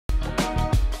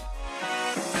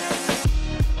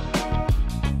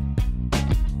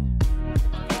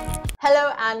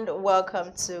Hello and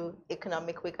welcome to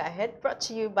Economic Week Ahead, brought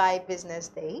to you by Business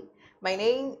Day. My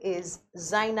name is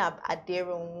Zainab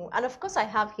Aderunwu, and of course I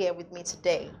have here with me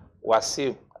today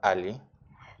Wasim Ali.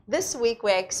 This week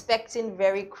we're expecting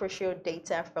very crucial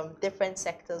data from different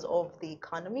sectors of the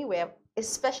economy. We're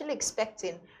especially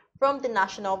expecting from the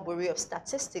National Bureau of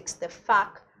Statistics, the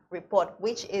FAC report,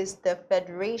 which is the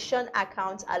Federation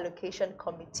Account Allocation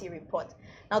Committee report.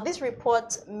 Now, this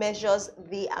report measures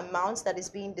the amounts that is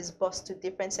being disbursed to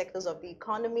different sectors of the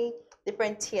economy,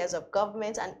 different tiers of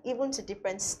government, and even to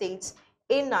different states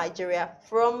in Nigeria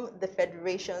from the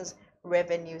Federation's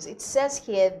revenues. It says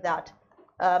here that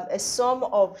a sum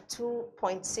of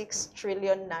 2.6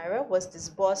 trillion naira was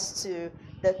disbursed to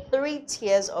the 3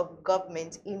 tiers of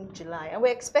government in July. And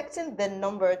we're expecting the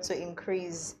number to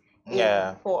increase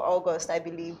for August, I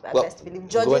believe,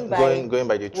 judging going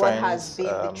by the trends, what has been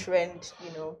the trend,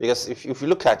 Because if you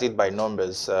look at it by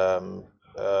numbers,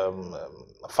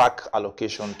 FAC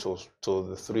allocation to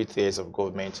the 3 tiers of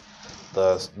government,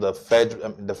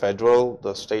 the federal,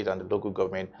 the state, and the local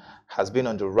government has been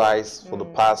on the rise for the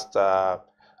past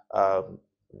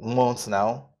months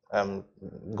now.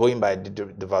 Going by the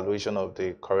devaluation of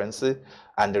the currency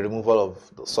and the removal of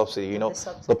the subsidy,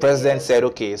 the president said,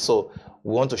 okay, so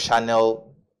we want to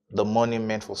channel the money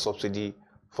meant for subsidy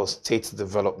for state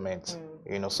development,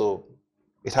 so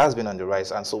it has been on the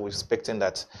rise, and so we're expecting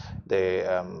that the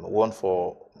one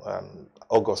for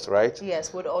August, right?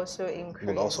 Yes, would also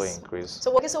increase.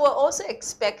 So we're also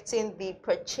expecting the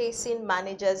Purchasing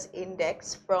Managers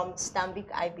Index from Stanbic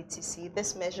IBTC.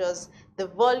 This measures the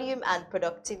volume and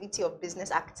productivity of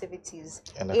business activities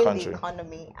in the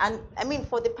economy. And I mean,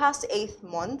 for the past 8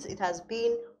 months, it has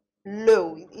been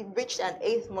low. It reached an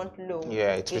 8-month low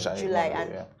in July.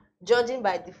 And judging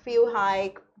by the fuel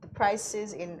hike, the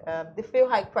prices in the fuel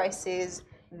hike prices,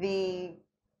 the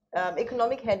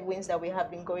economic headwinds that we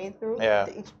have been going through,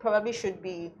 it probably should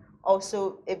be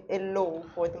also a low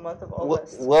for the month of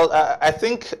August. Well, I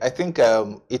think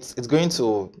it's going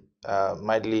to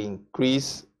mildly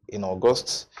increase in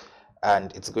August,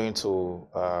 and it's going to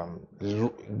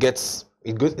it's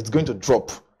going to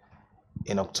drop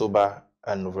in October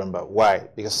and November. Why?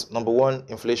 Because number one,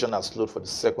 inflation has slowed for the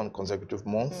 2nd consecutive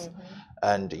month,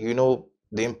 and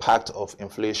the impact of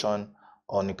inflation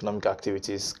on economic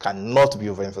activities cannot be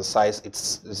overemphasized.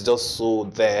 It's just so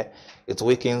there. It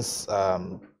weakens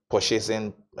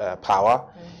purchasing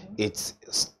power. It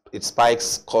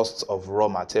spikes costs of raw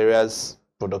materials,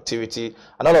 productivity,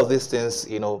 and all of these things,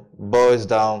 boils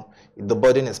down. The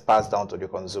burden is passed down to the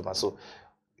consumer. So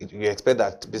you expect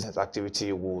that business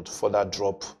activity would further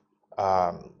drop,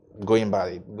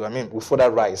 will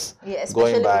further rise. Yeah,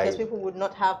 especially because people would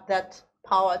not have that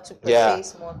power to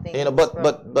purchase more things.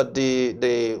 But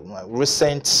the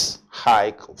recent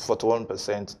hike,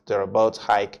 41% thereabout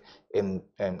hike in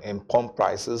pump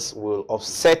prices will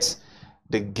offset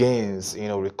the gains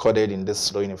recorded in this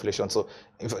slowing inflation. So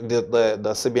if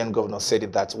the CBN governor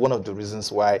said that one of the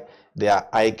reasons why they are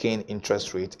hiking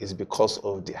interest rate is because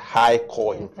of the high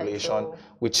core inflation,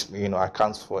 which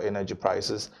accounts for energy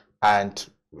prices and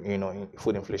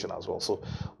food inflation as well. So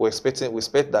we expect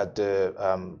that the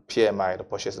PMI, the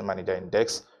Purchasing Manager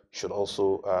Index, should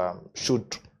also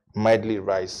should mildly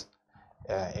rise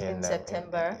in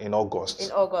September, in August.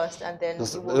 In August, and then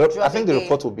it will drop I think the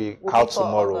report will be out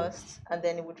tomorrow. August, and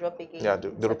then it will drop again. Yeah,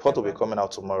 the report will be coming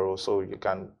out tomorrow, so you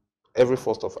can every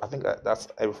first of that's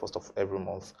every first of every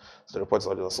month. So the report is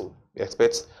already also. We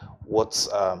expect what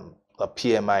the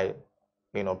PMI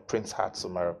prints out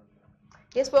tomorrow.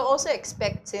 Yes, we're also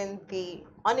expecting the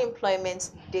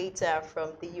unemployment data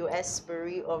from the U.S.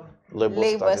 Bureau of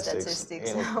Labor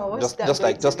Statistics. Just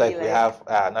like we have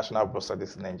National Bureau of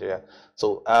Statistics in Nigeria.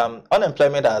 So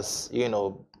unemployment has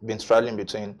been straddling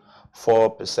between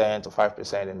 4% to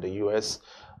 5% in the U.S.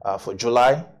 For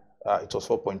July, it was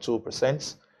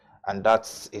 4.2%, and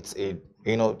it's an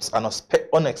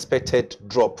unexpected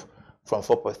drop from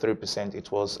 4.3%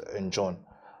 it was in June.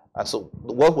 And so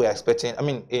what we're expecting,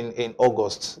 in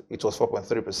August, it was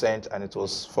 4.3% and it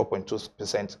was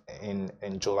 4.2%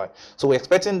 in July. So we're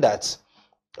expecting that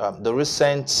the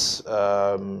recent,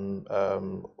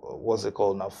 what's it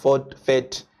called now, Fed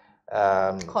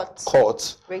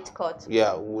rate cut.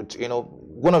 Yeah, would,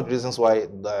 one of the reasons why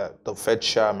the Fed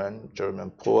chairman,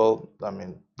 Jerome Powell,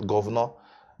 governor,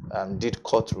 did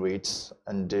cut rates,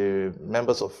 and the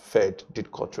members of Fed did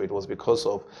cut rate was because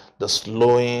of the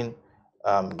slowing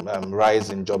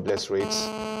rise in jobless rates,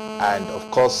 and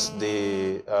of course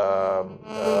the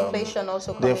inflation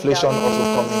also coming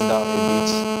down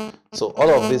a bit. So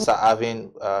all of these are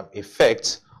having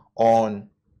effect on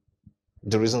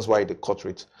the reasons why they cut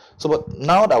rate. So, but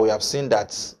now that we have seen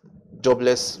that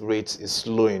jobless rate is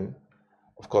slowing,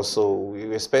 of course, so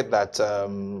we expect that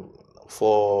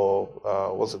for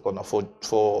what's it called now,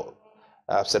 for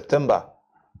September,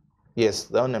 yes,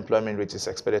 the unemployment rate is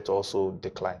expected to also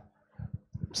decline,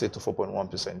 say to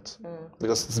 4.1%,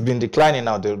 because it's been declining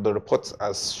now. The report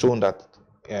has shown that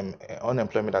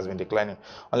unemployment has been declining.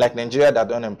 Unlike Nigeria, that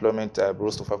the unemployment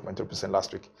rose to 5.3%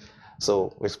 last week.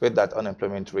 So we expect that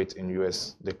unemployment rate in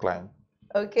US decline.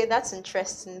 Okay, that's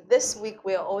interesting. This week,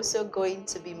 we're also going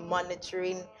to be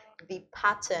monitoring the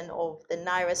pattern of the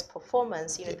Naira's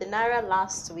performance. You know, the Naira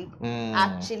last week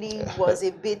actually was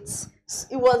a bit,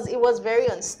 it was very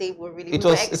unstable, really. It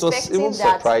We were was even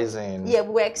that, surprising. yeah,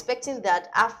 we were expecting that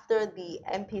after the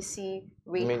MPC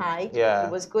rate hike, yeah,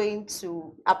 it was going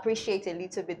to appreciate a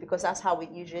little bit because that's how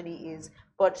it usually is.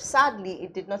 But sadly,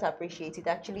 it did not appreciate. It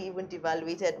actually even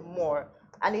devaluated more.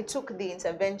 And it took the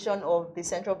intervention of the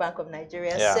Central Bank of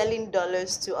Nigeria selling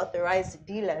dollars to authorized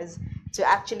dealers to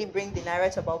actually bring the Naira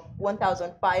to about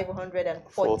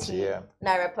 1,540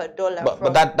 Naira per dollar.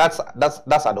 But that's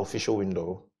at the official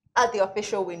window. At the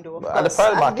official window, of course. At the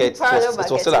parallel market, it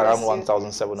was still around was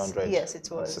 1,700. Yes, it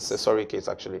was. It's a sorry case,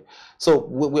 actually. So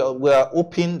we are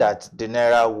hoping that the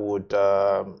Naira would,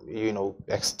 you know,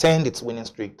 extend its winning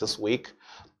streak this week,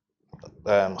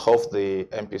 off the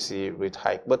MPC rate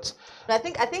hike. But I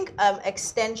think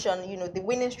extension, you know, the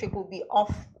winning streak will be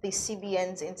off the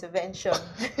CBN's intervention,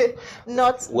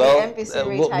 not the MPC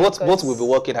rate hike. Both will be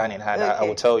working hand in hand. I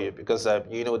will tell you, because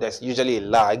you know, there's usually a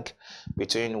lag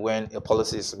between when a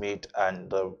policy is made and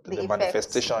the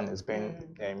manifestation is being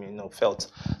you know,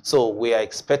 felt. So we are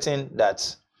expecting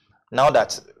that now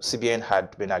that CBN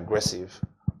had been aggressive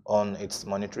on its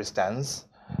monetary stance,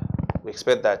 we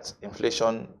expect that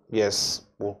inflation, yes,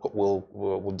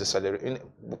 will decelerate.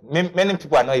 Many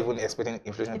people are not even expecting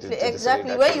inflation to decelerate.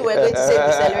 Exactly. When you were going to say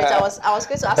decelerate, I was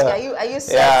going to ask you, are you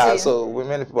certain? Yeah, so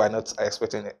many people are not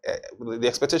expecting it. The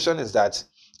expectation is that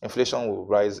inflation will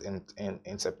rise in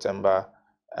September,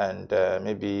 and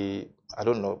maybe, I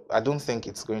don't know, I don't think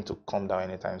it's going to come down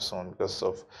anytime soon because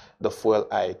of the fuel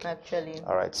hike. Actually.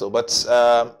 All right. So, but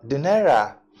the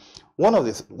Naira, one of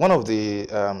the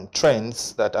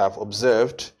trends that I've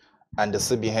observed, and the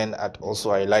CBN had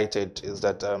also highlighted, is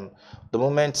that the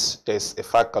moment there's a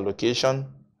FAC allocation,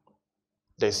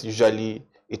 there's usually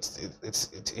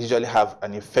it usually have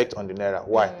an effect on the Naira.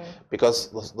 Why? Because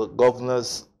the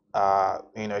governors are,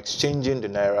 you know, exchanging the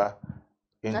Naira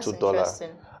into dollar.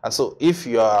 And so if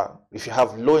you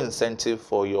have low incentive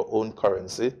for your own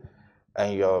currency,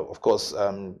 and you're, of course,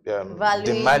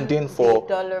 demanding for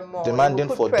dollar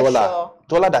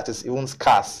that is even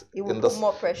scarce, it will put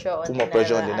more pressure on the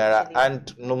Naira.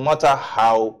 And no matter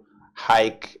how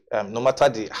no matter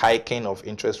the hiking of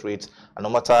interest rates, and no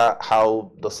matter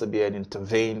how the CBN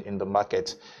intervene in the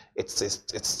market, it's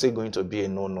still going to be a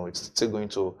no-no. It's still going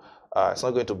to it's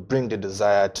not going to bring the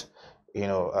desired, you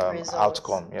know,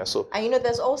 outcome. Yeah. So, and you know,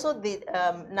 there's also the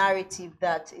narrative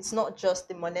that it's not just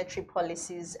the monetary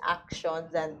policies,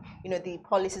 actions, and, you know, the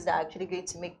policies that are actually going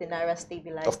to make the Naira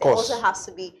stabilize. Of course. There also has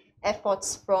to be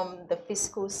efforts from the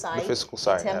fiscal side, in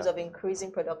terms of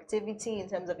increasing productivity, in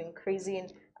terms of increasing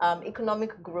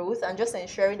economic growth, and just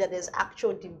ensuring that there's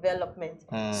actual development,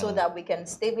 so that we can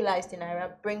stabilize the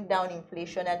Naira, bring down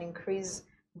inflation, and increase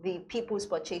the people's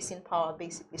purchasing power,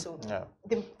 basically. So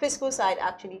the fiscal side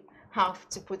actually have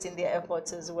to put in their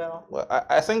efforts as well. Well,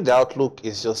 I think the outlook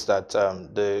is just that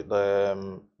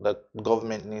the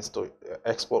government needs to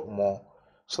export more,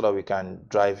 so that we can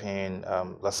drive in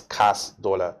the scarce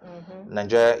dollar.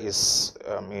 Nigeria is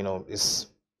you know, is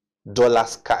dollar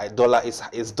starved.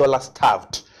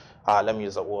 Let me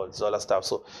use the word dollar starved.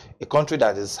 So a country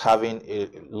that is having a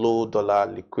low dollar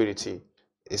liquidity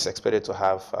is expected to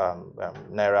have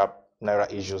Naira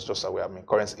issues, just like we have,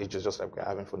 currency issues, just like we're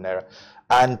having for Naira.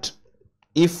 And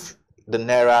if the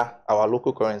Naira, our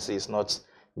local currency, is not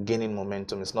gaining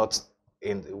momentum, it's not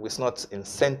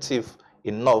incentive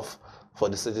enough for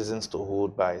the citizens to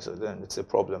hold by, so then it's a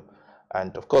problem.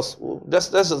 And of course,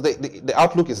 the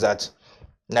outlook is that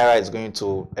Naira is going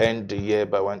to end the year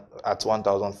at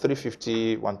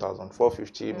 1,350,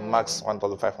 1,450, max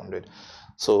 1,500.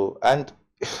 So, and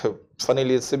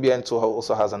funnily, CBN too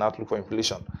also has an outlook for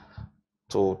inflation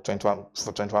to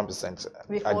 21%.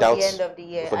 Before the end of the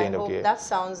year. I hope that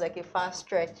sounds like a fast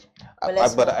stretch. But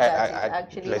let's hope that it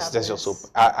actually happens. Let's just hope.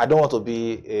 I don't want to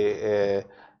be a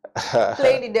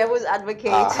playing the devil's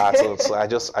advocate. So I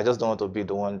just don't want to be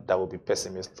the one that will be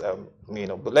pessimist. You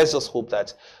know, but let's just hope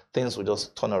that things will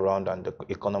just turn around and the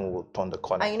economy will turn the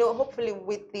corner. And, you know, hopefully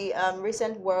with the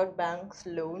recent World Bank's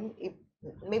loan,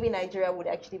 maybe Nigeria would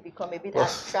actually become a bit Well,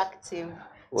 attractive to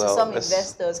well, some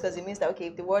investors, because it means that, okay,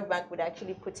 if the World Bank would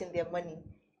actually put in their money,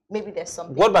 maybe there's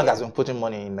something World Bank there. has been putting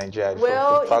money in Nigeria for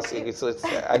Well, the past. It's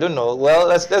I don't know. Well,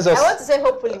 let's I want just. to say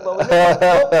hopefully, but we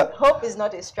know hope is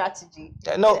not a strategy.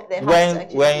 No, There has to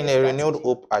actually we're be in a a renewed strategy.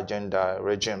 hope agenda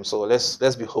regime, so let's be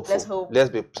Let's hopeful. hope. Let's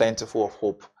be plentiful of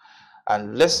hope,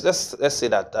 and let's say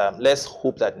that let's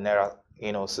hope that Naira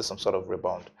see some sort of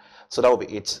rebound. So that will be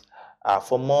it.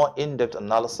 For more in-depth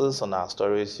analysis on our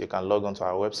stories, you can log on to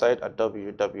our website at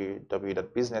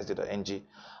www.businessday.ng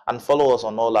and follow us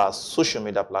on all our social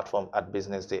media platforms at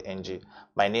businessday.ng.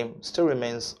 My name still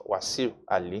remains Wasir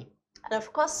Ali. And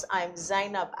of course, I'm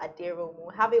Zainab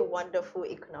Aderomu. Have a wonderful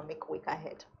economic week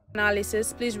ahead.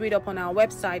 Analysis, please read up on our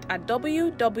website at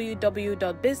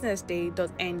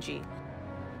www.businessday.ng.